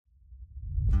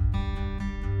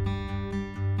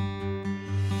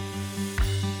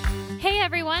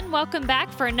everyone. Welcome back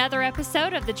for another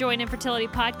episode of the Joy in Infertility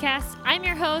Podcast. I'm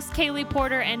your host, Kaylee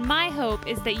Porter, and my hope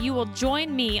is that you will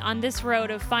join me on this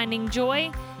road of finding joy,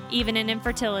 even in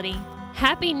infertility.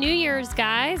 Happy New Year's,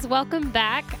 guys. Welcome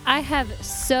back. I have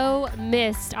so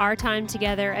missed our time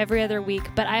together every other week,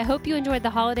 but I hope you enjoyed the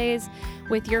holidays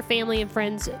with your family and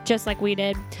friends just like we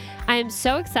did. I am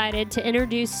so excited to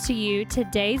introduce to you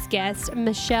today's guest,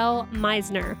 Michelle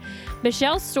Meisner.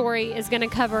 Michelle's story is going to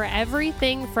cover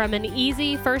everything from an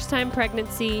easy first-time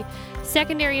pregnancy,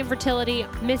 secondary infertility,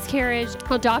 miscarriage,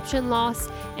 adoption loss,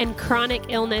 and chronic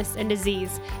illness and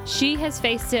disease. She has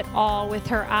faced it all with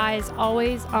her eyes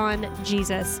always on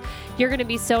Jesus. You're going to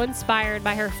be so inspired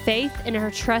by her faith and her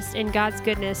trust in God's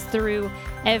goodness through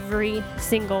every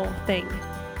single thing.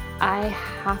 I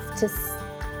have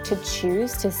to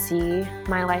choose to see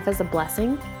my life as a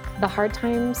blessing, the hard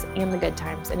times and the good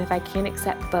times. And if I can't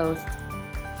accept both,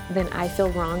 then I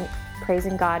feel wrong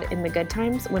praising God in the good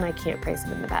times when I can't praise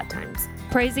Him in the bad times.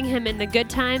 Praising Him in the good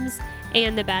times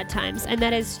and the bad times. And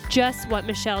that is just what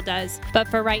Michelle does. But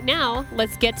for right now,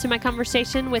 let's get to my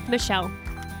conversation with Michelle.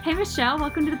 Hey, Michelle,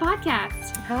 welcome to the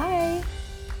podcast. Hi.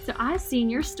 So I've seen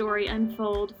your story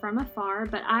unfold from afar,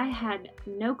 but I had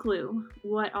no clue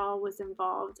what all was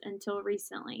involved until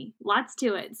recently. Lots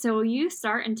to it. So will you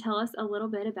start and tell us a little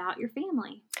bit about your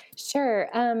family? Sure.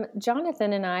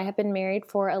 Jonathan and I have been married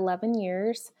for 11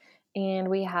 years, and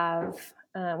we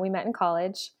met in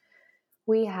college.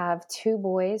 We have two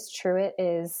boys. Truett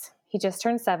he just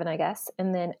turned 7, I guess.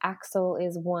 And then Axel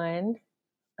is 1.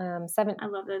 7. I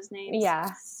love those names.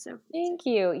 Yeah. So Thank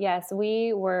you. Yes,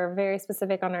 we were very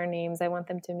specific on our names. I want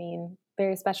them to mean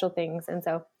very special things. And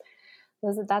so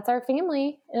that's our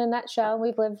family in a nutshell.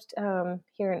 We've lived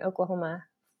here in Oklahoma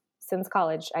since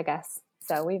college, I guess.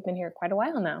 So we've been here quite a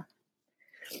while now.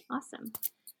 Awesome.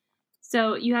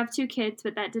 So you have 2 kids,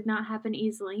 but that did not happen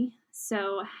easily.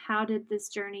 So how did this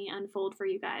journey unfold for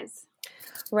you guys?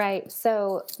 Right.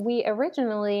 So we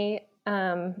originally,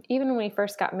 even when we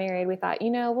first got married, we thought,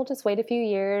 we'll just wait a few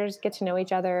years, get to know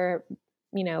each other,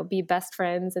 be best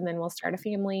friends, and then we'll start a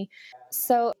family.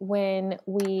 So when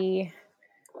we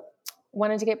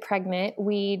wanted to get pregnant,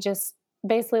 we just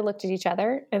basically looked at each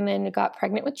other and then got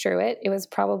pregnant with Truett. It was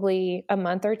probably a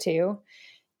month or 2.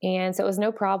 And so it was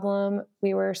no problem.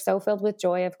 We were so filled with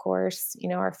joy, of course.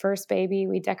 Our first baby,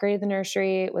 we decorated the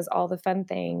nursery. It was all the fun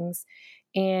things.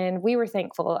 And we were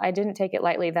thankful. I didn't take it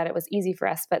lightly that it was easy for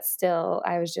us, but still,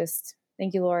 I was just,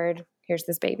 thank you, Lord, here's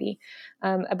this baby.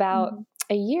 About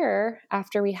a year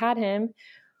after we had him,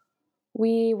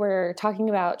 we were talking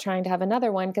about trying to have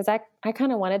another one because I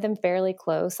kind of wanted them fairly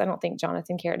close. I don't think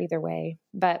Jonathan cared either way.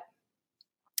 But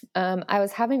I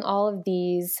was having all of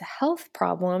these health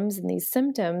problems and these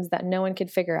symptoms that no one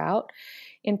could figure out.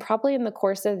 And probably in the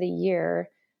course of the year,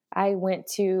 I went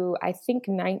to, I think,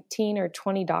 19 or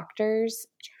 20 doctors.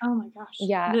 Oh my gosh.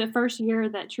 Yeah. The first year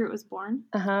that Truett was born?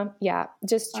 Yeah.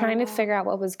 Just trying to figure out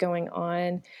what was going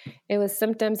on. It was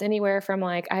symptoms anywhere from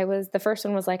the first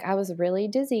one was I was really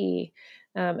dizzy.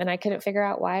 And I couldn't figure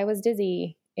out why I was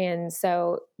dizzy. And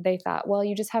so they thought, well,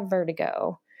 you just have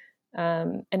vertigo.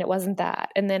 And it wasn't that.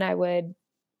 And then I would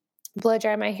blow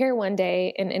dry my hair one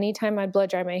day, and anytime I'd blow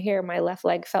dry my hair, my left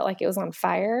leg felt like it was on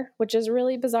fire, which is a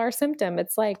really bizarre symptom.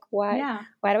 It's like, why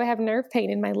do I have nerve pain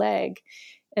in my leg?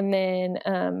 And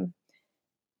then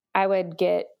I would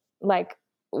get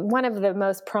one of the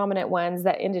most prominent ones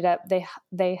that ended up,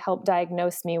 they helped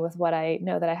diagnose me with what I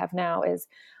know that I have now is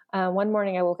one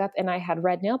morning I woke up and I had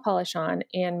red nail polish on,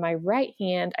 and my right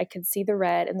hand, I could see the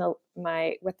red, and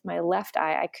with my left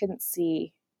eye, I couldn't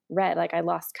see red. I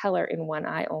lost color in one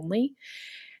eye only.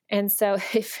 And so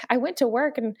if I went to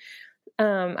work, and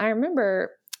I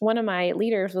remember one of my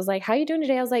leaders was like, how you doing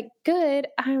today? I was like, good.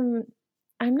 I'm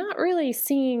not really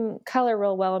seeing color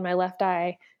real well in my left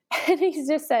eye. And he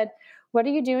just said, what are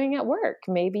you doing at work?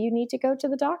 Maybe you need to go to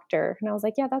the doctor. And I was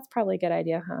like, yeah, that's probably a good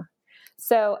idea, huh?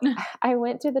 So I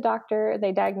went to the doctor.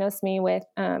 They diagnosed me with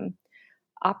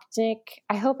optic.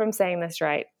 I hope I'm saying this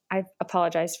right. I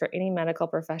apologize for any medical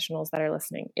professionals that are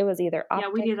listening. It was either optic.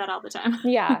 Yeah, we do that all the time.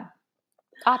 Yeah.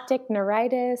 Optic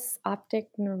neuritis, I think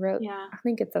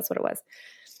that's what it was.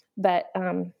 But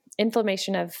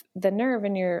inflammation of the nerve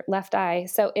in your left eye.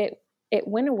 So it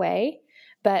went away.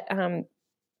 But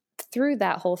through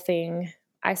that whole thing,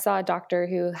 I saw a doctor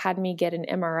who had me get an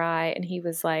MRI, and he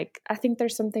was like, I think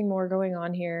there's something more going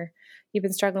on here. You've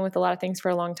been struggling with a lot of things for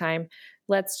a long time.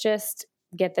 Let's just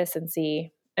get this and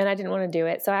see. And I didn't want to do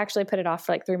it. So I actually put it off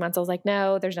for 3 months. I was like,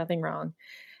 no, there's nothing wrong.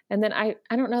 And then I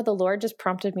don't know, the Lord just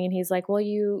prompted me, and he's like, well,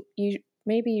 you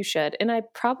maybe you should. And I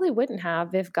probably wouldn't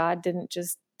have if God didn't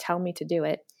just tell me to do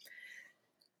it.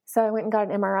 So I went and got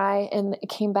an MRI, and it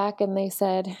came back and they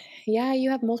said, yeah, you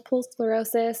have multiple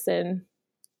sclerosis, and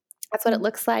that's what it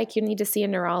looks like. You need to see a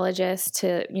neurologist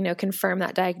to, confirm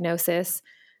that diagnosis.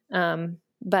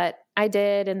 But I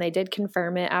did, and they did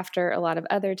confirm it after a lot of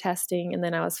other testing. And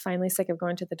then I was finally sick of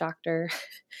going to the doctor.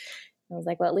 I was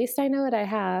like, well, at least I know what I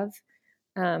have.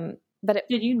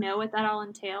 Did you know what that all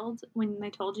entailed when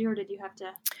they told you, or did you have to?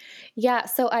 Yeah.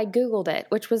 So I Googled it,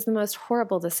 which was the most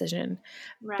horrible decision,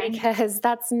 right? Because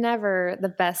that's never the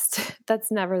best.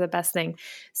 That's never the best thing.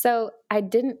 So I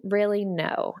didn't really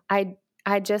know.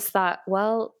 I just thought,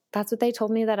 well, that's what they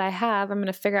told me that I have. I'm going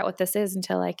to figure out what this is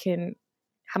until I can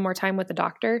have more time with the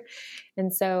doctor.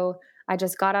 And so I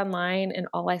just got online, and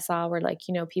all I saw were like,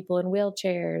 people in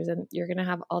wheelchairs, and you're going to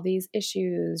have all these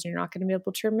issues. You're not going to be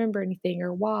able to remember anything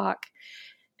or walk.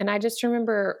 And I just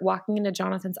remember walking into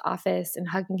Jonathan's office and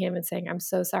hugging him and saying, I'm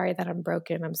so sorry that I'm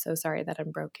broken. I'm so sorry that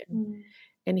I'm broken. Mm.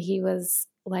 And he was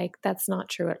like, that's not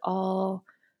true at all.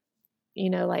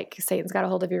 Like, Satan's got a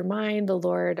hold of your mind. The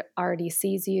Lord already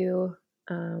sees you.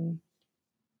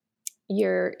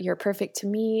 You're perfect to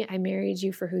me. I married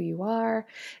you for who you are.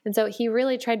 And so he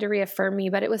really tried to reaffirm me,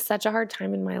 but it was such a hard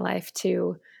time in my life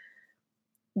to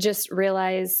just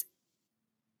realize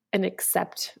and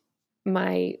accept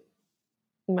my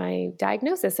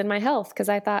diagnosis and my health, because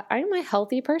I thought, I'm a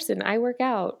healthy person. I work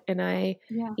out and I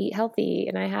eat healthy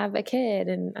and I have a kid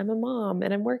and I'm a mom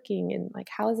and I'm working, and like,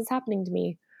 how is this happening to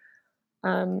me?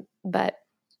 But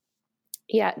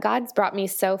yeah, God's brought me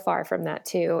so far from that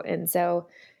too. And so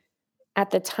at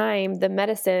the time, the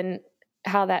medicine,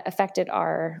 how that affected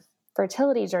our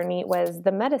fertility journey was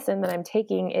the medicine that I'm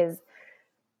taking is,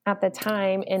 at the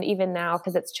time, and even now,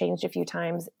 because it's changed a few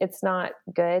times, it's not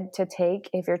good to take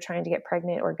if you're trying to get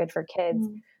pregnant or good for kids.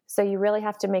 Mm. So you really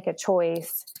have to make a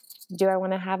choice. Do I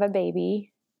want to have a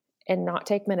baby and not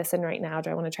take medicine right now?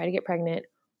 Do I want to try to get pregnant?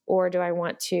 Or do I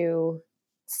want to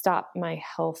stop my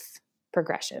health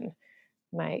progression,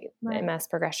 my MS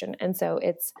progression? And so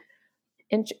it's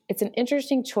an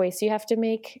interesting choice you have to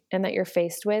make and that you're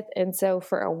faced with. And so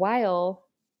for a while,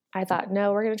 I thought,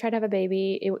 no, we're going to try to have a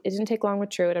baby. It didn't take long with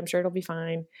Truett. I'm sure it'll be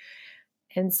fine.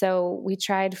 And so we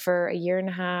tried for a year and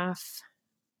a half,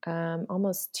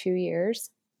 almost 2 years.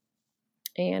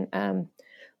 And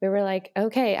we were like,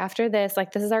 okay, after this,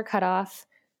 like, this is our cutoff.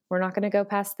 We're not going to go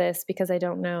past this because I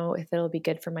don't know if it'll be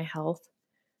good for my health.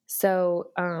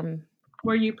 So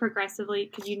were you progressively,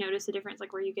 could you notice a difference?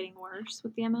 Like, were you getting worse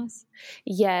with the MS?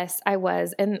 Yes, I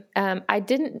was. And I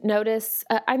didn't notice,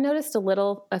 I noticed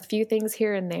a few things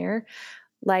here and there.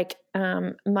 Like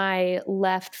my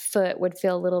left foot would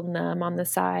feel a little numb on the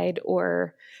side,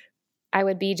 or I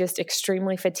would be just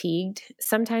extremely fatigued.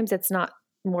 Sometimes it's not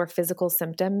more physical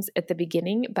symptoms at the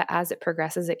beginning, but as it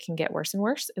progresses, it can get worse and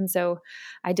worse. And so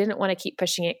I didn't want to keep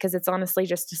pushing it, because it's honestly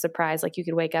just a surprise. Like, you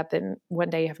could wake up and one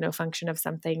day you have no function of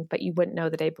something, but you wouldn't know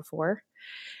the day before.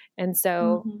 And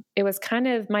so it was kind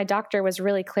of, my doctor was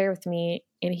really clear with me,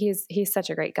 and he's such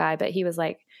a great guy, but he was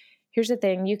like, here's the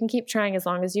thing, you can keep trying as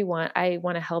long as you want. I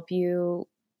want to help your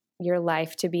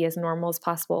life to be as normal as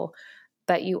possible,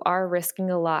 but you are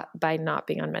risking a lot by not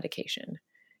being on medication.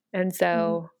 And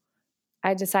so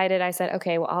I said,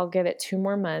 okay, well, I'll give it 2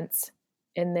 more months.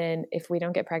 And then if we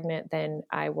don't get pregnant, then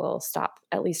I will stop,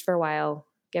 at least for a while,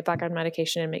 get back on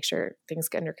medication and make sure things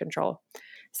get under control.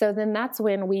 So then that's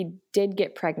when we did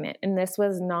get pregnant. And this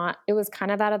was it was kind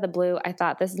of out of the blue. I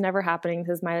thought, this is never happening.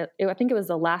 I think it was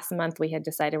the last month we had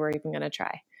decided we're even going to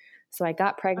try. So I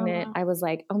got pregnant. Oh, wow. I was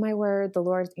like, oh my word, the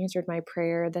Lord answered my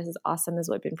prayer. This is awesome. This is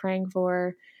what I've been praying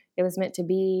for. It was meant to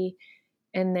be.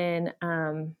 And then,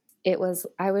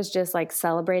 I was just like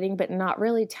celebrating, but not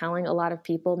really telling a lot of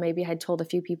people. Maybe I had told a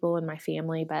few people in my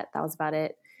family, but that was about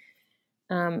it.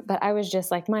 But I was just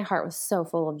like, my heart was so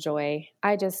full of joy.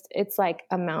 It's like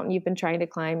a mountain you've been trying to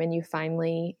climb and you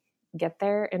finally get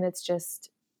there, and it's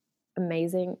just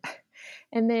amazing.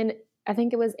 And then I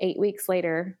think it was 8 weeks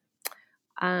later,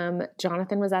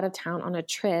 Jonathan was out of town on a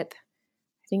trip.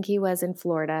 I think he was in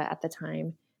Florida at the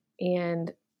time.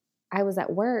 And I was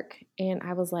at work and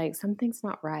I was like, something's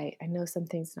not right. I know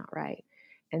something's not right.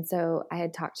 And so I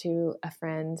had talked to a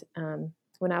friend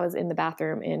when I was in the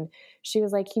bathroom, and she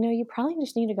was like, you probably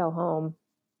just need to go home.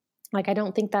 Like, I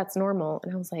don't think that's normal.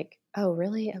 And I was like, oh,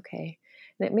 really? Okay.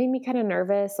 And it made me kind of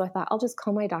nervous. So I thought, I'll just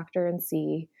call my doctor and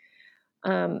see.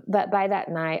 But by that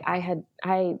night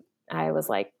I was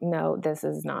like, no,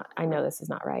 I know this is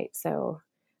not right. So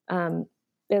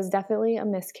it was definitely a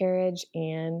miscarriage,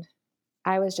 and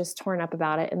I was just torn up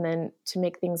about it. And then to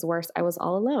make things worse, I was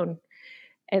all alone.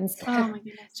 And so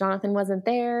Jonathan wasn't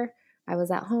there. I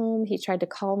was at home. He tried to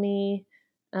call me.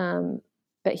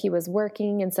 but he was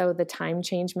working. And so the time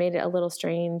change made it a little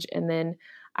strange. And then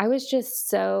I was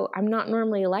just I'm not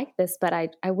normally like this, but I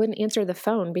wouldn't answer the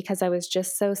phone because I was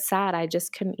just so sad. I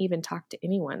just couldn't even talk to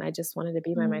anyone. I just wanted to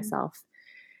be by myself.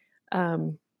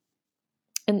 And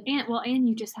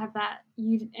you just have that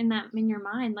in your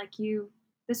mind, like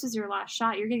this is your last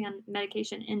shot. You're getting on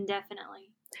medication indefinitely.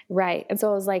 Right. And so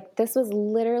I was like, this was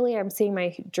literally, I'm seeing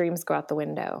my dreams go out the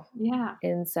window. Yeah.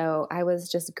 And so I was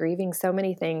just grieving so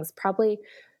many things, probably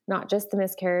not just the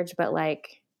miscarriage, but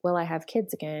like, will I have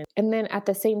kids again? And then at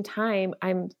the same time,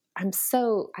 I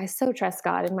so trust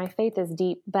God and my faith is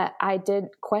deep, but I did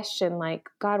question like,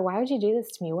 God, why would you do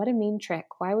this to me? What a mean trick.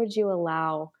 Why would you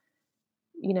allow,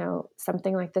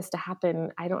 something like this to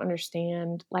happen? I don't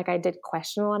understand. Like I did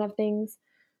question a lot of things.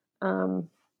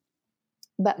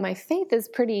 But my faith is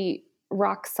pretty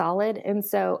rock solid. And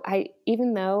so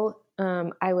even though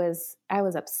I was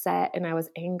upset and I was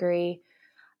angry,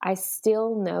 I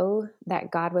still know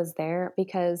that God was there,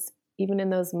 because even in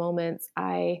those moments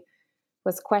I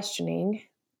was questioning.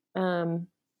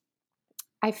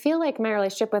 I feel like my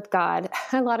relationship with God,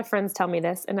 a lot of friends tell me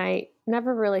this, and I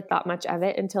never really thought much of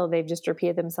it until they've just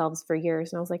repeated themselves for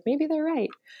years. And I was like, maybe they're right.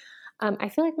 I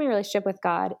feel like my relationship with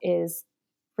God is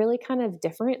really kind of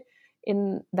different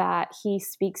in that he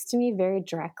speaks to me very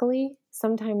directly,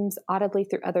 sometimes audibly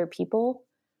through other people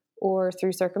or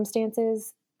through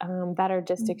circumstances that are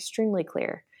just extremely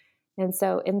clear. And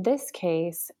so in this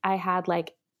case, I had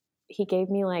he gave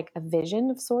me like a vision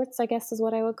of sorts, I guess is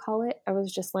what I would call it. I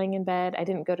was just laying in bed. I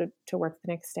didn't go to work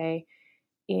the next day.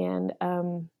 And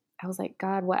I was like,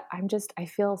 God, I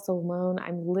feel so alone.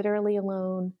 I'm literally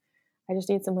alone. I just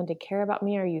need someone to care about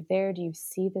me. Are you there? Do you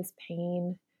see this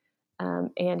pain?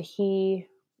 And he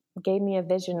gave me a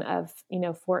vision of,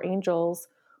 4 angels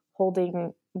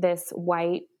holding this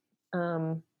white,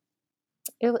 not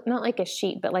like a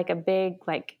sheet, but like a big,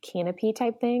 like canopy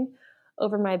type thing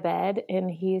over my bed. And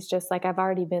he's just like, I've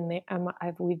already been there.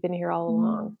 We've been here all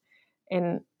along,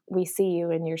 and we see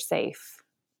you and you're safe.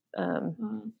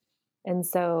 And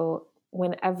so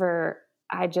whenever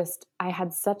I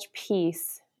had such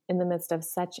peace in the midst of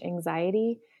such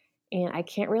anxiety, and I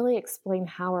can't really explain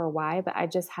how or why, but I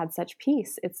just had such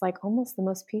peace. It's like almost the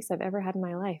most peace I've ever had in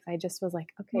my life. I just was like,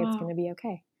 okay, It's going to be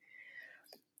okay.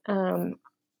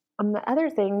 The other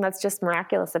thing that's just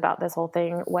miraculous about this whole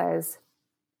thing was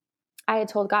I had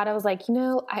told God, I was like,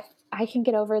 I can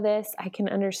get over this. I can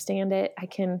understand it. I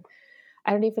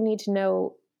don't even need to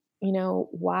know,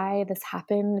 why this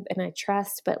happened, and I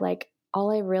trust, but like,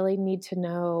 all I really need to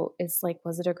know is like,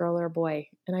 was it a girl or a boy?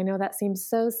 And I know that seems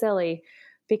so silly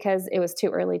because it was too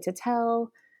early to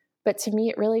tell, but to me,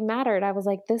 it really mattered. I was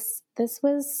like, this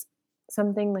was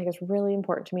something like is really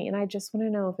important to me. And I just want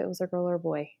to know if it was a girl or a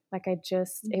boy. Like it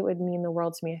would mean the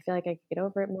world to me. I feel like I could get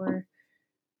over it more.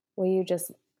 Will you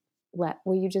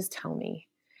just tell me?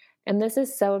 And this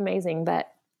is so amazing, but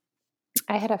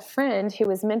I had a friend who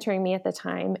was mentoring me at the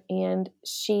time, and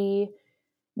she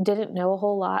didn't know a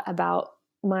whole lot about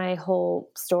my whole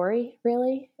story,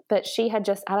 really. But she had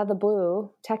just out of the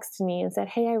blue texted me and said,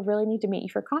 hey, I really need to meet you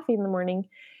for coffee in the morning.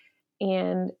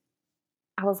 And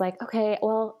I was like, okay,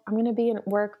 well, I'm going to be in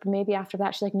work, but maybe after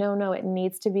that. She's like, no, it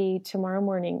needs to be tomorrow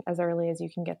morning as early as you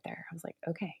can get there. I was like,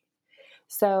 okay.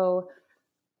 So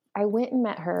I went and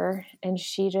met her, and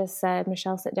she just said,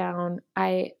 Michelle, sit down.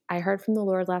 I heard from the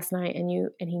Lord last night, and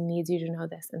he needs you to know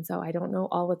this. And so I don't know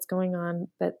all what's going on,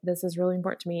 but this is really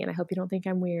important to me. And I hope you don't think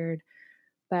I'm weird,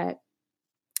 but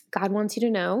God wants you to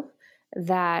know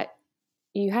that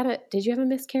did you have a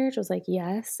miscarriage? I was like,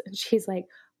 yes. And she's like,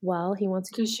 well, he wants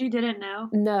you. So she didn't know?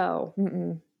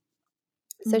 No.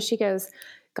 So she goes,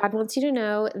 God wants you to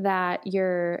know that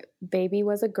your baby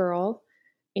was a girl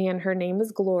and her name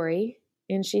is Glory.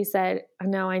 And she said,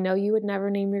 now I know you would never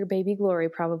name your baby Glory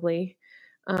probably,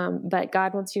 but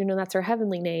God wants you to know that's her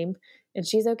heavenly name, and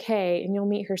she's okay, and you'll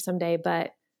meet her someday.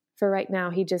 But for right now,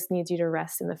 he just needs you to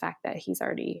rest in the fact that he's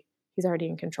already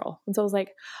in control. And so I was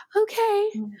like, okay,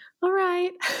 all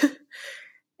right.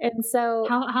 And so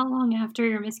how long after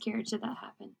your miscarriage did that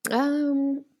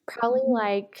happen? Probably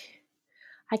like,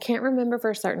 I can't remember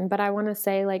for certain, but I want to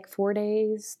say like 4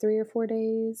 days, 3 or 4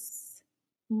 days.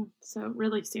 So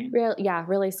really soon.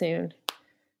 Really soon.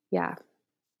 Yeah.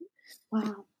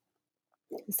 Wow.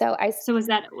 So was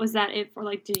that it for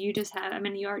like, did you just have,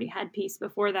 you already had peace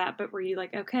before that, but were you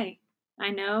like, okay,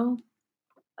 I know,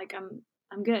 like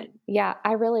I'm good. Yeah,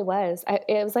 I really was.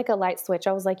 It was like a light switch.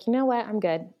 I was like, you know what? I'm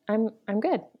good. I'm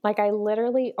good. Like I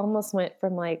literally almost went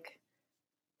from like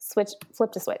flip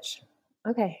to switch.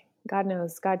 Okay. God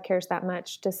knows. God cares that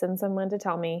much to send someone to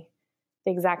tell me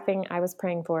the exact thing I was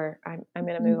praying for. I'm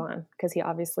going to move on because he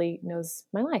obviously knows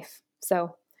my life.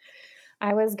 So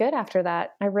I was good after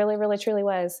that. I really, really, truly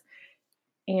was.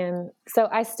 And so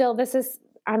this is,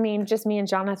 just me and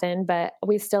Jonathan, but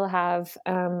we still have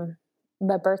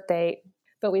the birthday,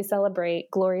 but we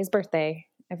celebrate Glory's birthday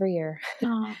every year.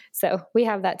 Oh. So we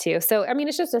have that too. So,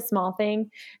 it's just a small thing,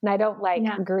 and I don't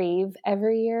grieve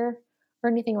every year or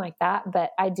anything like that,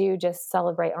 but I do just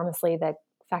celebrate, honestly, the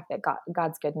fact that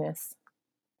God's goodness.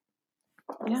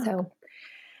 Yeah. So,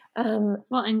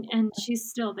 well, and she's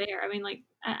still there.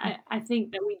 I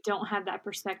think that we don't have that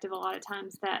perspective a lot of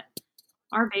times, that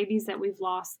our babies that we've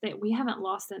lost, that we haven't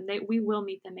lost them. We will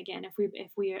meet them again if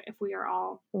we are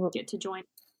all get to join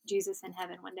Jesus in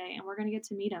heaven one day, and we're going to get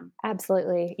to meet him.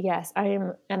 Absolutely. Yes, I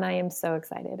am. And I am so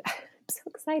excited. I'm so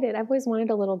excited. I've always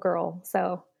wanted a little girl.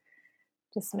 So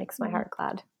just makes my heart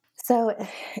glad. So,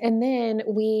 and then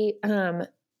we,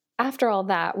 after all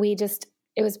that,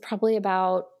 it was probably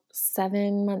about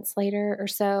 7 months later or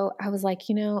so. I was like,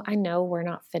 I know we're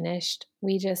not finished.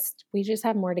 We just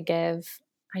have more to give.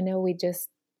 I know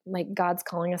God's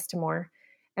calling us to more.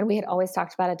 And we had always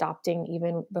talked about adopting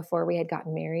even before we had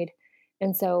gotten married.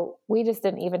 And so we just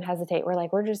didn't even hesitate. We're like,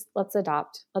 let's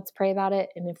adopt. Let's pray about it.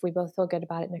 And if we both feel good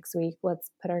about it next week, let's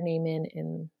put our name in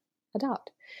and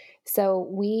adopt. So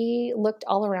we looked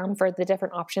all around for the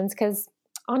different options, because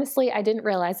honestly, I didn't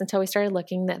realize until we started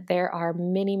looking that there are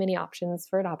many, many options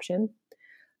for adoption.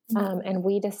 And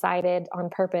we decided on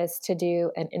purpose to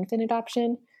do an infant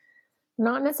adoption,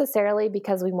 not necessarily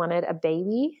because we wanted a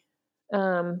baby.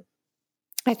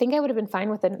 I think I would have been fine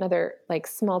with another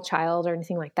small child or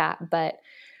anything like that, but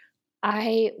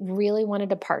I really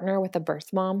wanted to partner with a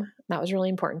birth mom. That was really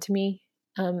important to me.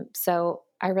 So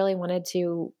I really wanted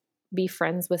to be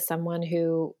friends with someone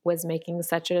who was making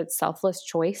such a selfless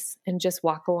choice and just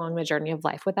walk along the journey of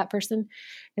life with that person.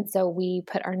 And so we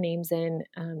put our names in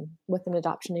with an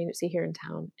adoption agency here in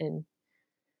town, and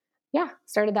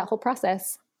started that whole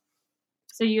process.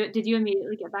 So did you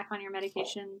immediately get back on your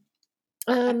medication?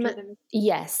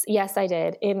 Yes, I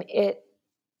did. And it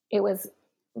was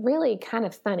really kind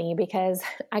of funny because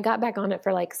I got back on it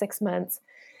for 6 months,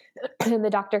 and the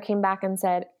doctor came back and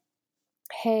said,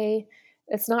 "Hey,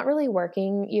 it's not really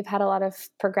working. You've had a lot of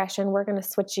progression. We're going to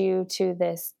switch you to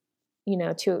this,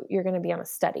 you're going to be on a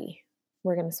study.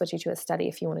 We're going to switch you to a study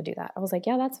if you want to do that." I was like,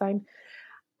 "Yeah, that's fine."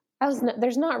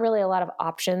 There's not really a lot of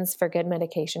options for good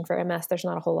medication for MS. There's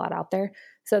not a whole lot out there.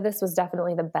 So this was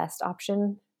definitely the best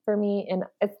option for me. And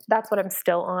that's what I'm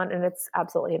still on. And it's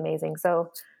absolutely amazing.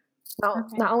 So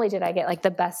not only did I get the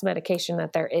best medication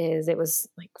that there is, it was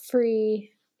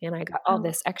free, and I got all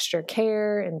this extra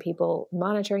care and people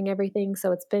monitoring everything.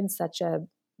 So it's been such a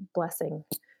blessing.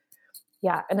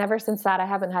 Yeah. And ever since that, I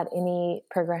haven't had any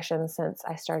progression since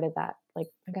I started that. I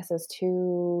guess it was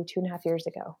 2.5 years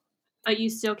ago. But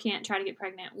you still can't try to get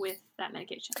pregnant with that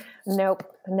medication? Nope.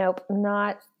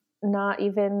 Not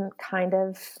even kind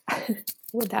of.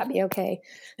 Would that be okay?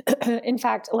 In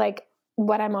fact,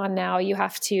 what I'm on now, you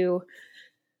have to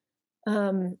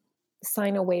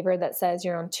sign a waiver that says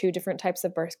you're on 2 different types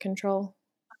of birth control,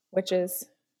 which is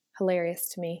hilarious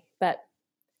to me. But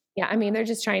yeah, they're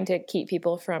just trying to keep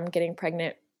people from getting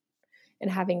pregnant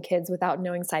and having kids without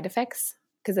knowing side effects,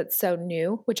 because it's so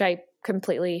new, which I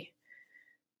completely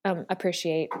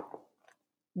appreciate.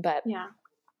 But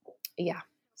yeah.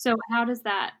 So how does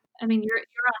that? You're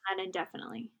on that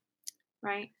indefinitely,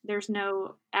 right? There's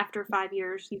no after 5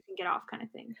 years you can get off kind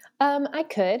of thing. I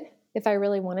could, if I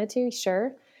really wanted to,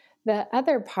 sure. The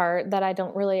other part that I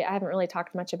haven't really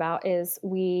talked much about is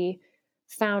we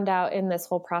found out in this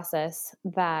whole process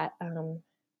that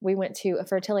we went to a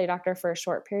fertility doctor for a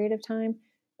short period of time,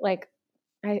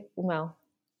 1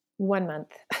 month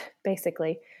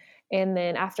basically. And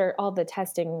then after all the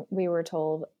testing, we were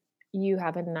told you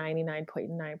have a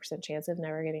 99.9% chance of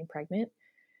never getting pregnant.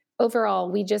 Overall,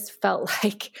 we just felt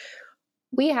like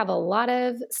we have a lot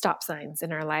of stop signs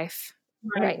in our life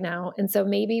right now. And so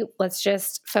maybe let's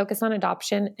just focus on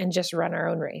adoption and just run our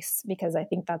own race, because I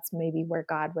think that's maybe where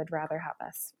God would rather have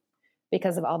us,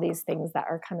 because of all these things that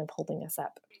are kind of holding us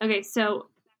up. Okay. So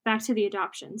back to the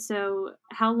adoption. So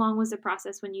how long was the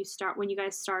process when you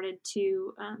guys started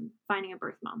to finding a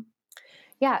birth mom?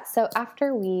 Yeah. So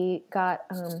after we got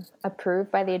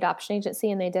approved by the adoption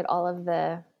agency and they did all of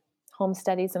the home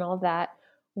studies and all of that,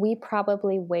 we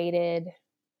probably waited,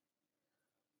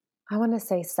 I want to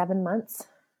say 7 months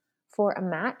for a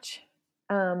match.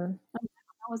 That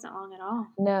wasn't long at all.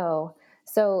 No.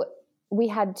 So we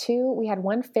had 2, we had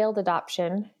 1 failed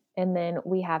adoption, and then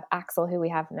we have Axel, who we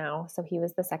have now. So he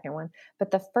was the second one.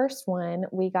 But the first one,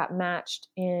 we got matched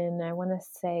in, I want to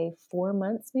say 4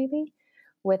 months maybe.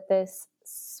 with this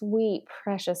sweet,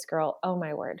 precious girl. Oh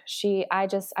my word.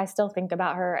 I still think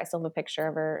about her. I still have a picture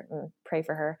of her and pray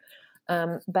for her.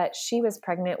 But she was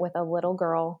pregnant with a little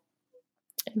girl.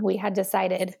 And we had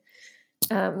decided,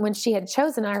 when she had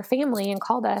chosen our family and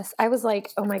called us, I was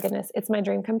like, oh my goodness, it's my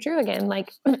dream come true again.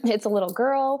 Like, it's a little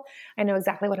girl. I know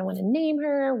exactly what I want to name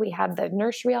her. We had the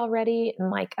nursery already in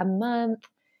like a month.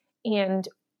 And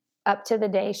up to the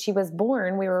day she was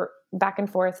born, we were back and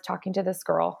forth talking to this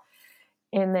girl.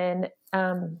 And then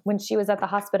when she was at the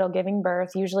hospital giving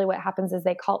birth, usually what happens is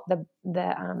they call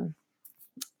the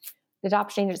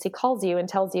adoption agency calls you and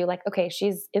tells you like, okay,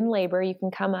 she's in labor. You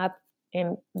can come up,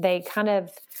 and they kind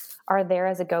of are there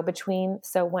as a go-between.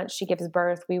 So once she gives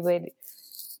birth, we would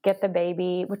get the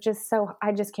baby, which is so,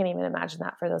 I just can't even imagine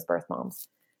that for those birth moms.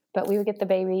 But we would get the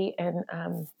baby, and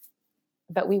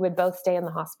but we would both stay in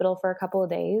the hospital for a couple of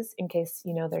days in case,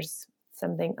 there's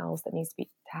something else that needs to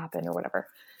happen or whatever.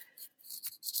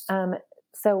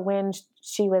 So when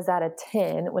she was at a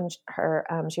 10, when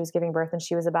she was giving birth and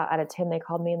she was about at a 10, they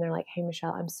called me and they're like, hey,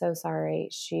 Michelle, I'm so sorry.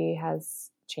 She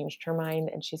has changed her mind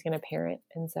and she's going to parent.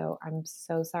 And so I'm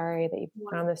so sorry that you've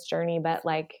been on this journey, but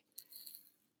like,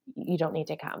 you don't need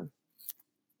to come.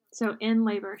 So in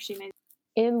labor,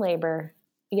 in labor.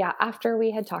 Yeah. After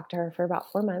we had talked to her for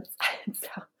about 4 months.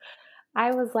 So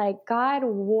I was like, God,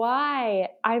 why?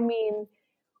 I mean,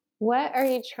 what are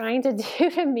you trying to do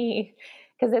to me?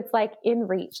 Because it's like in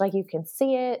reach, like you can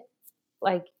see it.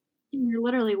 Like you're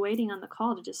literally waiting on the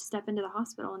call to just step into the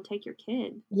hospital and take your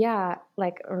kid. Yeah.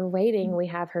 Like we're waiting. We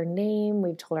have her name.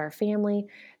 We've told our family.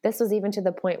 This was even to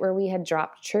the point where we had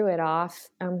dropped Truett off.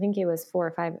 I think it was 4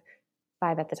 or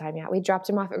 5 at the time. Yeah. We dropped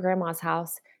him off at grandma's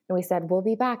house and we said, we'll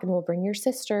be back and we'll bring your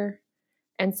sister.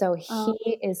 And so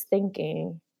he is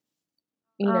thinking,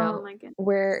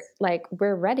 we're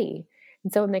ready.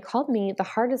 And so when they called me,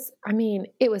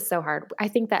 it was so hard. I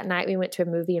think that night we went to a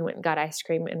movie and went and got ice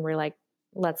cream and we're like,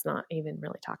 let's not even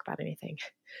really talk about anything.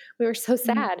 We were so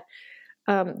sad.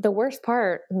 The worst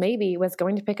part maybe was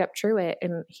going to pick up Truett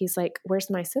and he's like, where's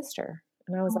my sister?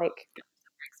 And I was like, that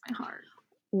breaks my heart.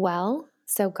 Well,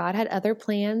 so God had other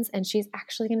plans and she's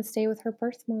actually going to stay with her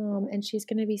birth mom and she's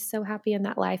going to be so happy in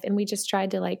that life. And we just tried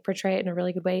to like portray it in a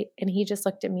really good way. And he just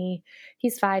looked at me.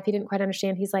 He's 5. He didn't quite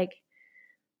understand. He's like,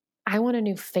 I want a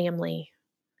new family.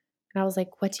 And I was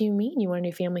like, what do you mean you want a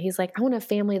new family? He's like, I want a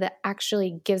family that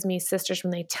actually gives me sisters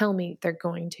when they tell me they're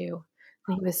going to.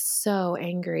 And he was so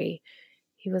angry.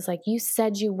 He was like, you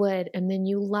said you would, and then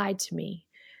you lied to me.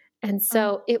 And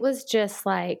so it was just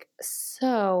like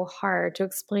so hard to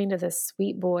explain to this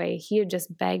sweet boy. He had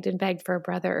just begged and begged for a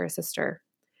brother or a sister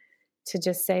to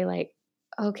just say like,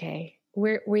 okay,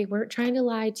 we weren't trying to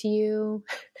lie to you.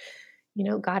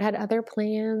 God had other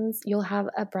plans. You'll have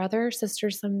a brother or sister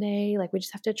someday. Like, we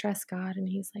just have to trust God. And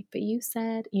he's like, but you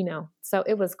said, so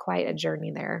it was quite a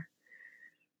journey there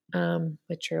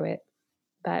with Truett.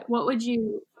 But how would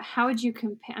you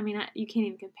compare? I mean, you can't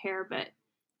even compare, but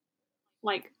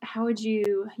like, how would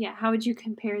you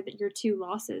compare your two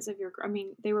losses of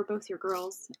they were both your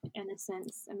girls in a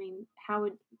sense. I mean, how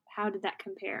did that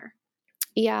compare?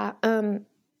 Yeah.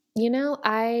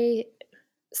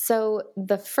 So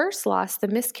the first loss, the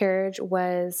miscarriage,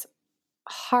 was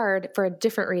hard for a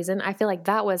different reason. I feel like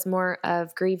that was more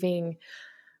of grieving.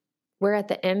 We're at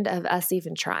the end of us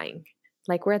even trying.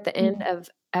 Like we're at the end of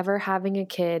ever having a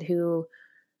kid who,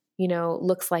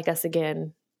 looks like us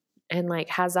again and like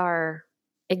has our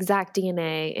exact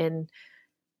DNA. And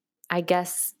I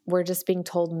guess we're just being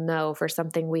told no for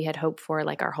something we had hoped for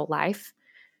like our whole life.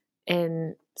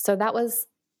 And so that was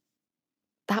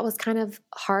kind of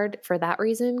hard for that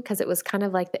reason because it was kind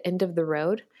of like the end of the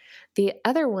road. The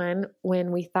other one,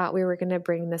 when we thought we were going to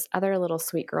bring this other little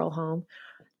sweet girl home,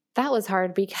 that was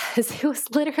hard because it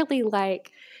was literally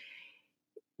like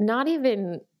not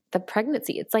even the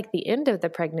pregnancy. It's like the end of the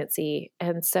pregnancy.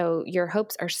 And so your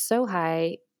hopes are so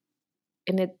high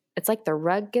and it's like the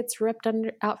rug gets ripped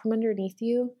out from underneath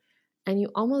you and you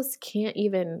almost can't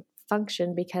even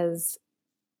function because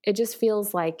it just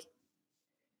feels like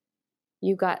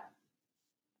you got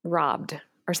robbed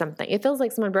or something. It feels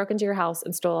like someone broke into your house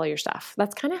and stole all your stuff.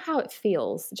 That's kind of how it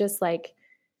feels. Just like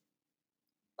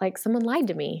someone lied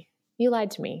to me. You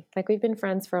lied to me. Like we've been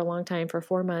friends for a long time, for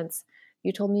 4 months.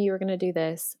 You told me you were going to do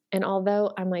this. And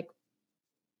although I'm like,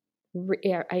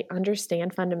 yeah, I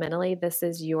understand fundamentally this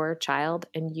is your child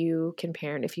and you can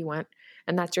parent if you want,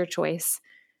 and that's your choice.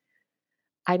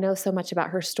 I know so much about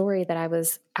her story that I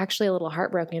was actually a little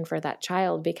heartbroken for that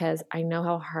child because I know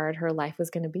how hard her life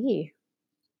was going to be.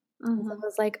 So I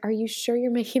was like, are you sure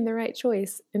you're making the right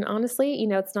choice? And honestly,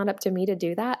 it's not up to me to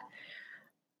do that.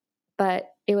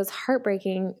 But it was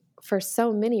heartbreaking for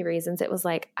so many reasons. It was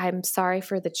like, I'm sorry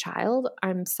for the child.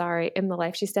 I'm sorry in the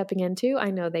life she's stepping into.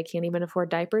 I know they can't even afford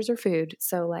diapers or food.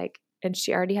 So like, and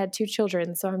she already had 2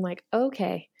 children. So I'm like,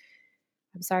 okay,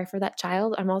 I'm sorry for that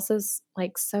child. I'm also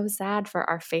like so sad for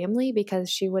our family because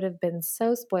she would have been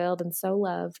so spoiled and so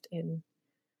loved. And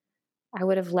I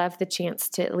would have loved the chance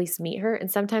to at least meet her. And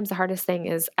sometimes the hardest thing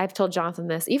is, I've told Jonathan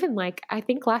this, even like, I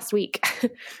think last week,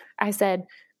 I said,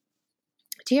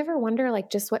 do you ever wonder like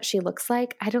just what she looks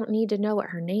like? I don't need to know what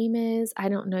her name is. I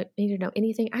don't need to know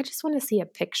anything. I just want to see a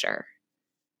picture.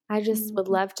 I just would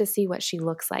love to see what she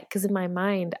looks like. Because in my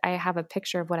mind, I have a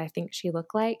picture of what I think she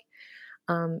looked like.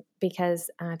 Because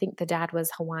I think the dad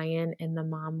was Hawaiian and the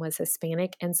mom was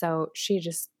Hispanic. And so she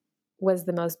just was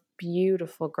the most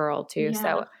beautiful girl too. Yeah.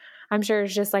 So I'm sure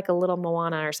it's just like a little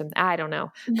Moana or something. I don't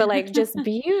know, but like just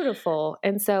beautiful.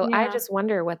 And so I just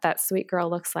wonder what that sweet girl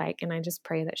looks like. And I just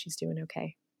pray that she's doing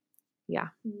okay. Yeah.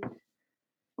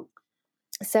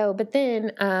 So, but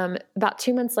then about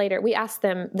 2 months later, we asked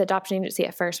them, the adoption agency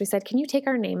at first, we said, can you take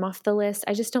our name off the list?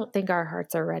 I just don't think our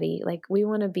hearts are ready. Like we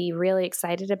want to be really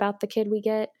excited about the kid we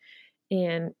get.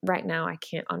 And right now I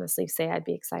can't honestly say I'd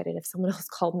be excited if someone else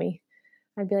called me.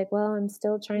 I'd be like, well, I'm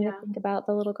still trying to think about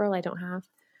the little girl I don't have.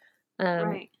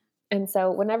 Right. And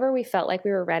so whenever we felt like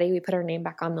we were ready, we put our name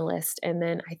back on the list. And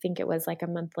then I think it was like a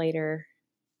month later,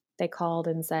 they called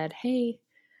and said, hey,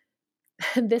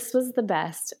 this was the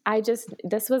best.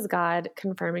 This was God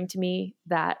confirming to me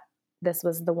that this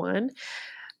was the one.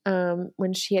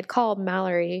 When she had called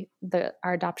Mallory,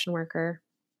 our adoption worker,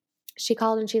 she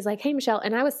called and she's like, hey, Michelle.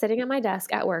 And I was sitting at my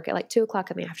desk at work at like 2:00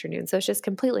 in the afternoon. So it's just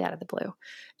completely out of the blue.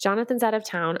 Jonathan's out of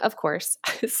town, of course.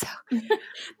 So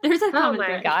there's a oh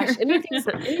my gosh.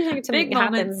 Anything big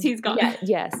moments, he's gone.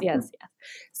 Yes.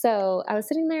 So I was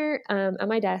sitting there at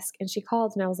my desk and she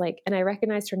called and I was like, and I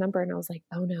recognized her number and I was like,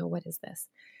 oh no, what is this?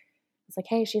 It's like,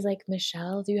 hey, she's like,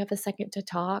 Michelle, do you have a second to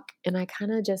talk? And I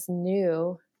kind of just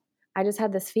knew, I just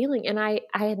had this feeling. And I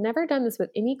had never done this with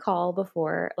any call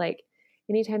before. Like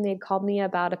anytime they'd called me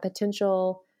about a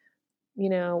potential,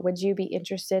 would you be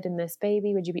interested in this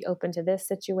baby? Would you be open to this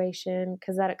situation?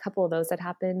 Because that a couple of those had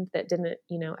happened that didn't,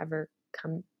 ever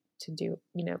come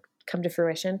to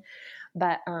fruition.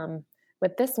 But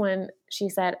with this one, she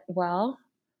said, well,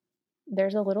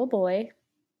 there's a little boy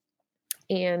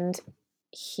and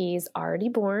he's already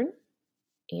born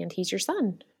and he's your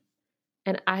son.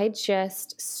 And I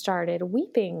just started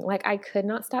weeping. Like I could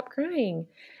not stop crying.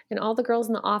 And all the girls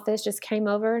in the office just came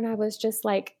over and I was just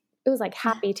like, it was like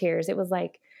happy tears. It was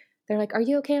like, they're like, are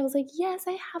you okay? I was like, yes,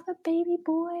 I have a baby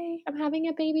boy. I'm having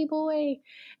a baby boy.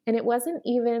 And it wasn't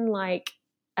even like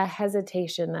a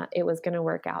hesitation that it was going to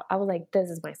work out. I was like, this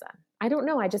is my son. I don't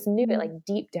know. I just knew it like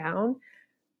deep down.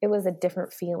 It was a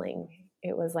different feeling.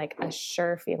 It was like a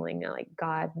sure feeling that like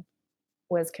God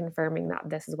was confirming that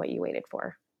this is what you waited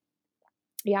for.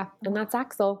 Yeah. And that's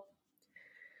Axel.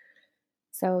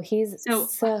 So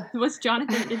was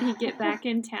Jonathan, did he get back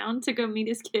in town to go meet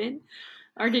his kid?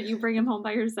 Or did you bring him home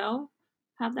by yourself?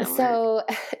 How'd that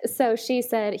work? So she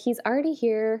said, he's already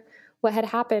here. What had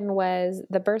happened was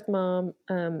the birth mom,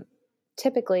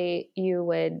 typically you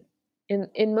would,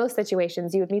 in most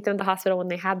situations, you would meet them at the hospital when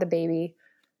they had the baby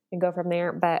and go from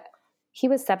there. But he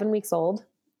was 7 weeks old.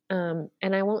 And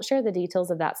I won't share the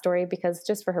details of that story because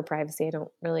just for her privacy, I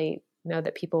don't really know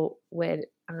that people would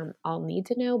all need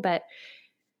to know. But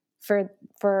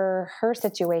for her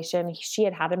situation, she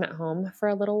had him at home for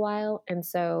a little while. And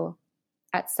so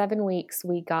at 7 weeks,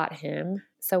 we got him.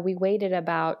 So we waited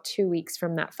about 2 weeks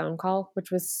from that phone call, which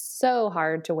was so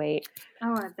hard to wait.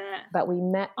 Oh, I bet. But we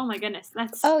met. Oh my goodness.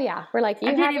 Oh yeah. We're like,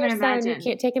 you have your son, you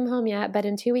can't take him home yet, but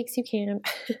in 2 weeks you can.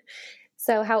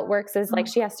 So how it works is like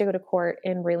she has to go to court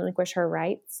and relinquish her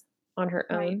rights on her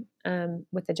own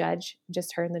with the judge,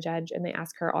 just her and the judge. And they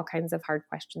ask her all kinds of hard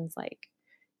questions like,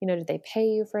 did they pay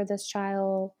you for this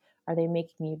child? Are they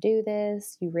making you do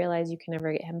this? You realize you can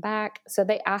never get him back. So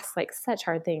they ask like such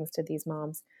hard things to these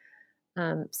moms.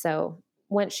 So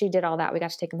once she did all that, we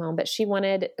got to take him home. But she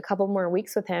wanted a couple more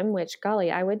weeks with him, which golly,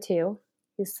 I would too.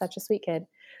 He's such a sweet kid.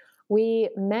 We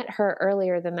met her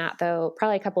earlier than that, though,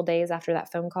 probably a couple days after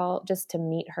that phone call, just to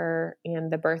meet her.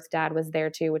 And the birth dad was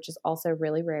there too, which is also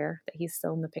really rare that he's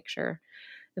still in the picture.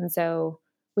 And so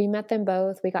we met them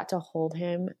both. We got to hold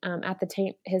him. At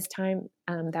his time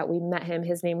that we met him,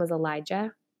 his name was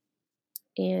Elijah.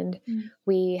 And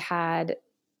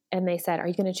and they said, are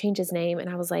you going to change his name? And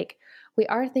I was like, we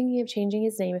are thinking of changing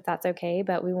his name if that's okay,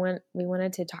 but we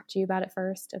wanted to talk to you about it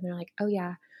first. And they're like, oh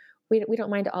yeah, we don't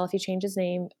mind at all if you change his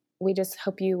name. We just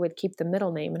hope you would keep the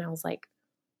middle name. And I was like,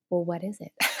 well, what is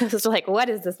it? I was like, what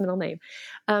is this middle name?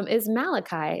 Is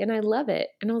Malachi. And I love it.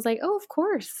 And I was like, oh, of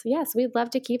course. Yes, we'd love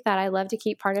to keep that. I love to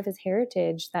keep part of his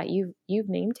heritage that you've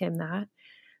named him that.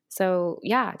 So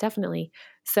yeah, definitely.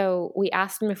 So we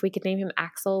asked him if we could name him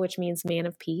Axel, which means man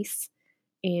of peace.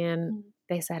 And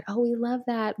they said, oh, we love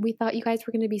that. We thought you guys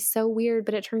were going to be so weird,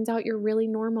 but it turns out you're really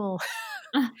normal.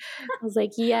 I was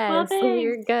like, yes, well,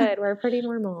 we're good. We're pretty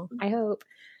normal, I hope.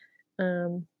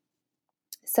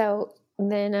 So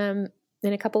then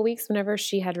in a couple of weeks, whenever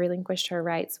she had relinquished her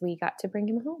rights, we got to bring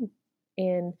him home.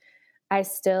 And I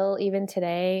still, even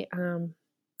today,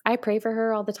 I pray for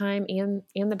her all the time and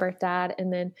the birth dad.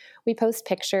 And then we post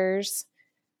pictures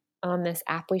on this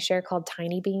app we share called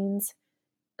Tiny Beans.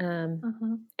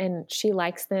 And she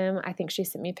likes them. I think she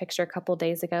sent me a picture a couple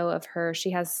days ago of her.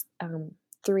 She has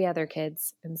 3 other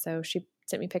kids. And so she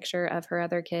sent me a picture of her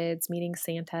other kids meeting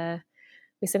Santa.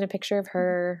 We sent a picture of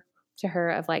her to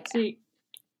her of like. So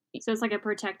it's like a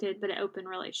protected but an open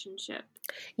relationship.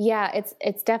 Yeah,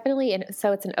 it's definitely,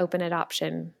 so it's an open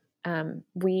adoption.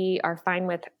 We are fine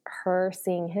with her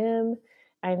seeing him.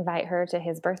 I invite her to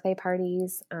his birthday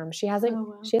parties. She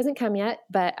hasn't come yet,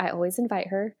 but I always invite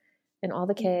her and all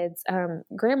the kids.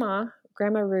 Grandma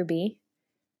Ruby,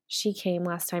 she came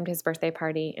last time to his birthday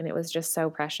party, and it was just so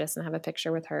precious, and I have a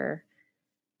picture with her.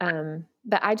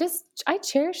 But I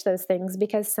cherish those things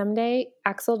because someday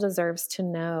Axel deserves to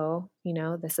know,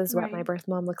 this is what my birth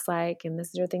mom looks like, and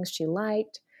these are things she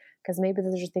liked, because maybe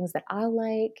those are things that I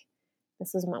like.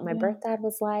 This is what my birth dad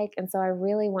was like. And so I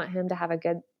really want him to have a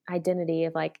good identity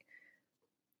of like,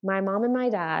 my mom and my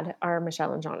dad are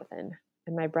Michelle and Jonathan,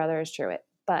 and my brother is Truett.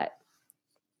 But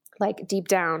like deep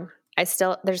down,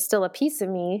 there's still a piece of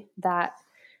me that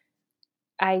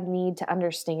I need to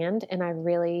understand. And I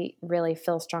really, really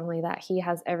feel strongly that he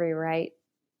has every right,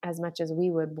 as much as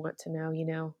we would want to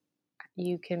know,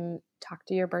 you can talk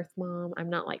to your birth mom.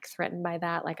 I'm not like threatened by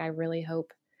that. Like, I really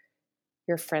hope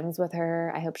you're friends with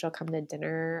her. I hope she'll come to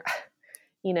dinner.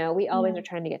 We always are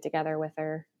trying to get together with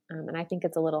her. And I think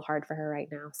it's a little hard for her right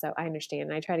now. So I understand.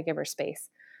 And I try to give her space.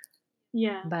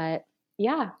 Yeah. But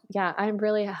yeah. I'm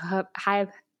really I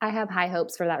have high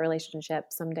hopes for that relationship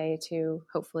someday to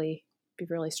hopefully be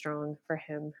really strong for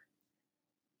him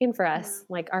and for us.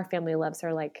 Like, our family loves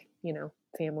her like,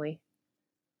 family.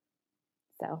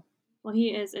 So. Well, he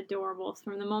is adorable.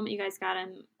 From the moment you guys got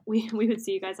him, we would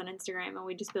see you guys on Instagram, and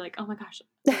we'd just be like, oh my gosh,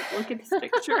 look at this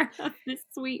picture of this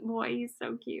sweet boy. He's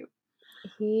so cute.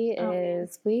 He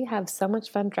is. We have so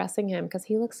much fun dressing him because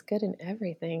he looks good in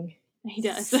everything. He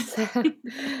does. So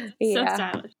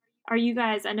stylish. Are you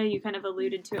guys, I know you kind of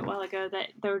alluded to it a while ago that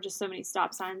there were just so many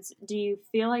stop signs. Do you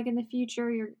feel like in the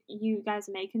future you guys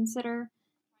may consider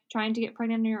trying to get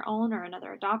pregnant on your own or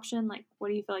another adoption? Like, what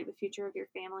do you feel like the future of your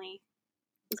family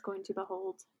is going to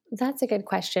behold? That's a good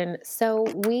question. So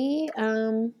we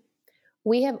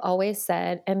have always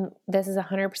said, and this is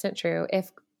 100% true,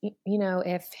 if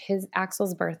his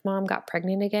Axel's birth mom got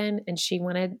pregnant again and she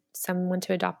wanted someone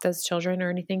to adopt those children or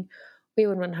anything, we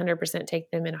would 100%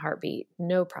 take them in a heartbeat.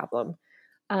 No problem.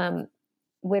 So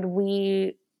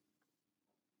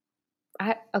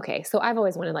I've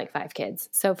always wanted like 5 kids.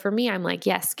 So for me, I'm like,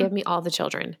 yes, give me all the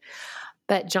children.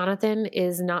 But Jonathan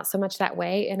is not so much that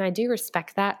way. And I do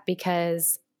respect that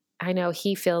because I know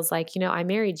he feels like, I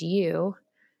married you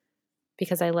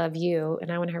because I love you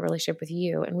and I want to have a relationship with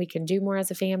you, and we can do more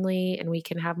as a family and we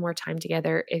can have more time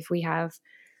together if we have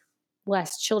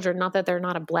less children. Not that they're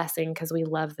not a blessing, because we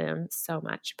love them so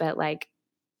much, but like,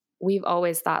 we've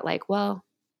always thought like, well,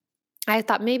 I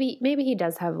thought maybe he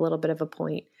does have a little bit of a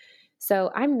point.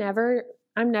 So I'm never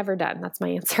done. That's my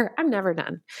answer. I'm never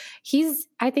done.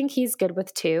 I think he's good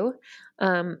with 2.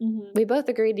 We both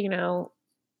agreed,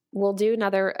 we'll do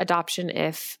another adoption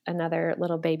if another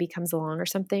little baby comes along or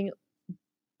something.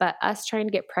 But us trying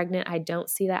to get pregnant, I don't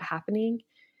see that happening.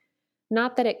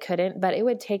 Not that it couldn't, but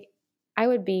I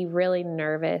would be really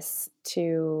nervous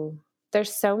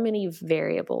there's so many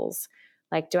variables.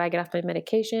 Like, do I get off my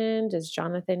medication? Does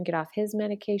Jonathan get off his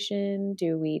medication?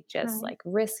 Do we just like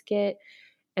risk it?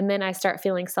 And then I start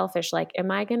feeling selfish. Like,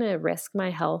 am I going to risk my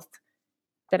health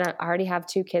that I already have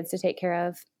 2 kids to take care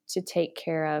of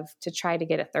to try to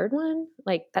get a 3rd one?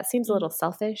 Like, that seems a little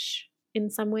selfish in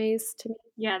some ways to me.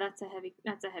 Yeah, that's a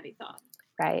heavy thought.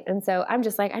 Right. And so I'm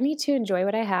just like, I need to enjoy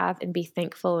what I have and be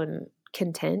thankful and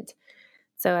content.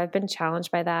 So I've been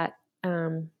challenged by that.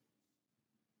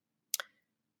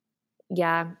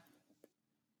 Yeah,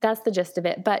 that's the gist of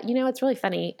it. But it's really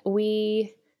funny.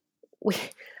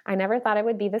 I never thought I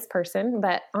would be this person,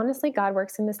 but honestly, God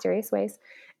works in mysterious ways.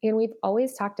 And we've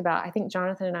always talked about, I think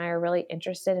Jonathan and I are really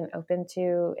interested and open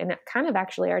to, and kind of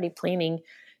actually already planning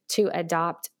to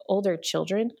adopt older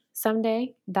children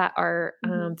someday that are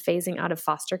phasing out of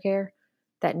foster care,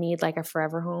 that need like a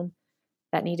forever home,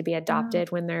 that need to be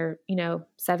adopted when they're,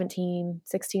 16,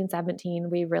 17.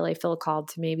 We really feel called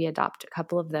to maybe adopt a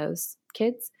couple of those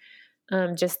kids.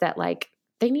 Just that like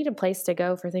they need a place to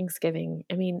go for Thanksgiving.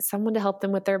 I mean, someone to help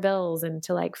them with their bills and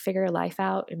to like figure life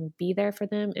out and be there for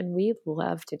them. And we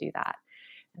love to do that.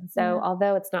 And so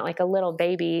although it's not like a little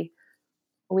baby,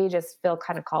 we just feel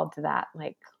kind of called to that.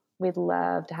 Like we'd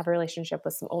love to have a relationship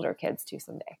with some older kids too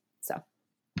someday. So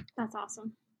that's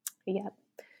awesome. Yeah.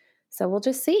 So we'll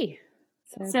just see.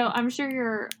 So I'm sure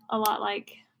you're a lot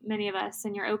like many of us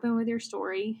and you're open with your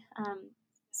story.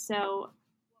 So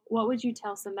what would you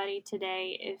tell somebody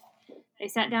today if they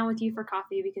sat down with you for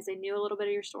coffee because they knew a little bit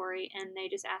of your story and they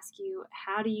just ask you,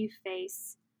 how do you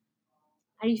face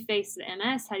the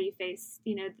MS? How do you face,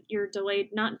 your delayed,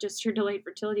 not just your delayed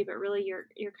fertility, but really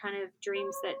your kind of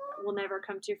dreams that will never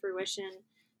come to fruition,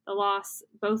 the loss,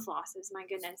 both losses, my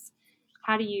goodness.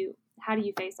 How do you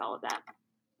face all of that?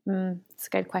 It's a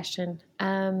good question.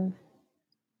 I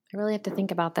really have to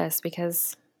think about this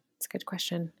because it's a good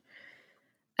question.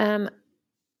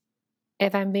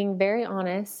 If I'm being very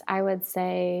honest, I would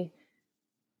say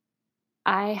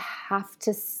I have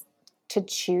to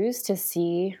choose to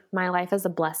see my life as a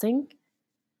blessing,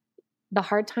 the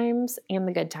hard times and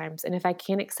the good times. And if I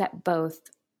can't accept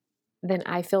both, then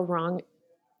I feel wrong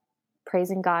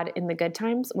praising God in the good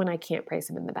times when I can't praise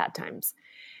him in the bad times.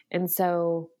 And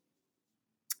so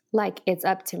like, it's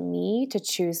up to me to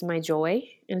choose my joy,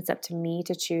 and it's up to me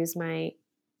to choose my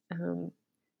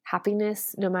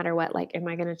happiness no matter what. Like, am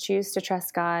I going to choose to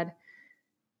trust God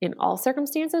in all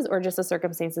circumstances or just the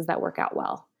circumstances that work out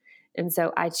well? And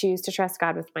so I choose to trust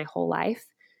God with my whole life.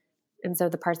 And so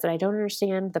the parts that I don't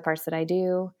understand, the parts that I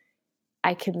do,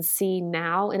 I can see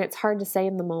now. And it's hard to say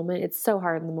in the moment. It's so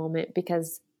hard in the moment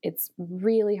because it's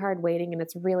really hard waiting, and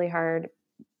it's really hard,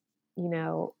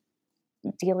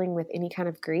 dealing with any kind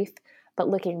of grief. But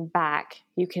looking back,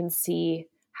 you can see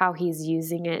how he's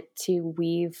using it to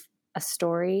weave a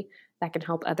story that can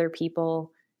help other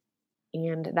people,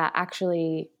 and that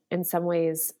actually in some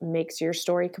ways makes your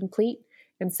story complete.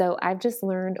 And so I've just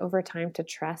learned over time to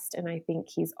trust, and I think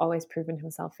he's always proven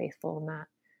himself faithful in that.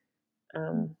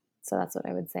 So that's what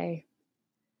I would say.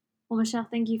 Well, Michelle,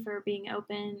 thank you for being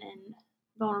open and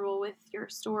vulnerable with your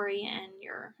story and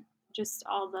your just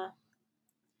all the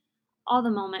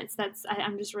moments.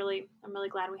 I'm really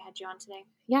glad we had you on today.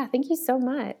 Yeah, thank you so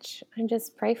much. I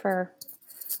just pray for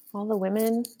all the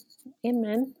women and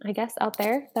men, I guess, out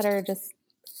there that are just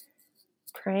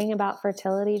praying about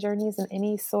fertility journeys of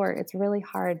any sort. It's really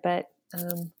hard, but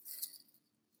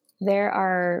there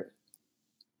are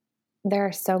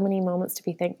so many moments to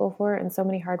be thankful for and so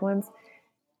many hard ones.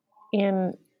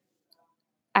 And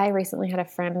I recently had a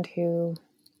friend who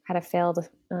had a failed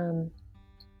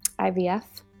IVF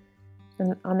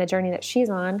on the journey that she's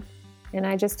on. And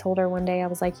I just told her one day, I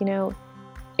was like,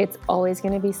 it's always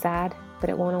going to be sad, but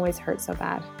it won't always hurt so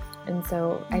bad. And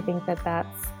so I think that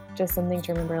that's just something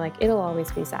to remember. Like, it'll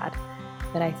always be sad,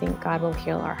 but I think God will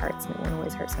heal our hearts and it won't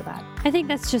always hurt so bad. I think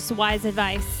that's just wise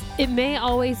advice. It may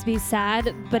always be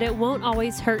sad, but it won't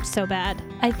always hurt so bad.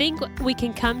 I think we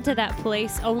can come to that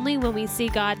place only when we see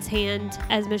God's hand,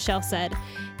 as Michelle said.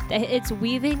 It's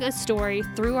weaving a story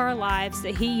through our lives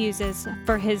that he uses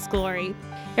for his glory.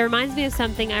 It reminds me of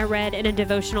something I read in a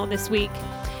devotional this week.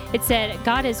 It said,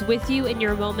 God is with you in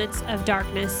your moments of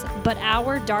darkness, but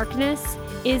our darkness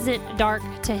isn't dark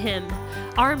to him.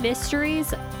 Our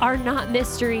mysteries are not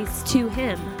mysteries to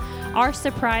him. Our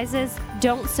surprises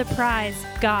don't surprise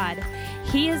God.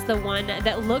 He is the one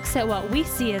that looks at what we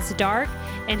see as dark,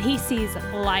 and he sees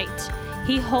light.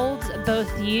 He holds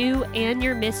both you and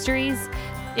your mysteries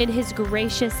in his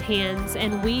gracious hands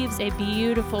and weaves a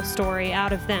beautiful story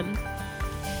out of them.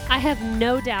 I have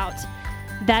no doubt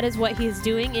that is what he is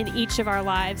doing in each of our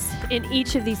lives, in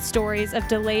each of these stories of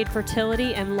delayed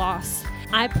fertility and loss.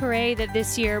 I pray that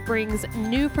this year brings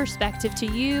new perspective to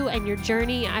you and your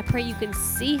journey. I pray you can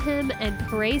see him and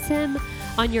praise him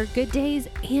on your good days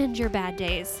and your bad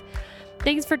days.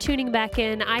 Thanks for tuning back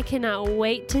in. I cannot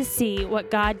wait to see what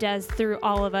God does through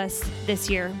all of us this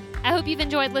year. I hope you've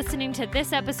enjoyed listening to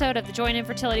this episode of the Joy in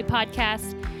Infertility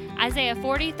podcast. Isaiah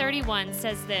 40:31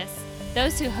 says this,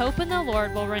 "Those who hope in the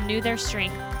Lord will renew their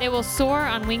strength. They will soar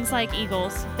on wings like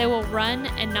eagles. They will run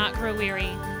and not grow weary.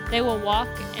 They will walk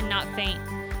and not faint."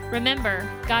 Remember,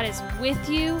 God is with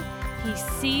you. He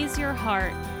sees your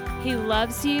heart. He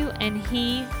loves you, and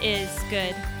he is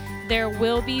good. There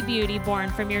will be beauty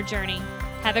born from your journey.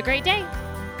 Have a great day.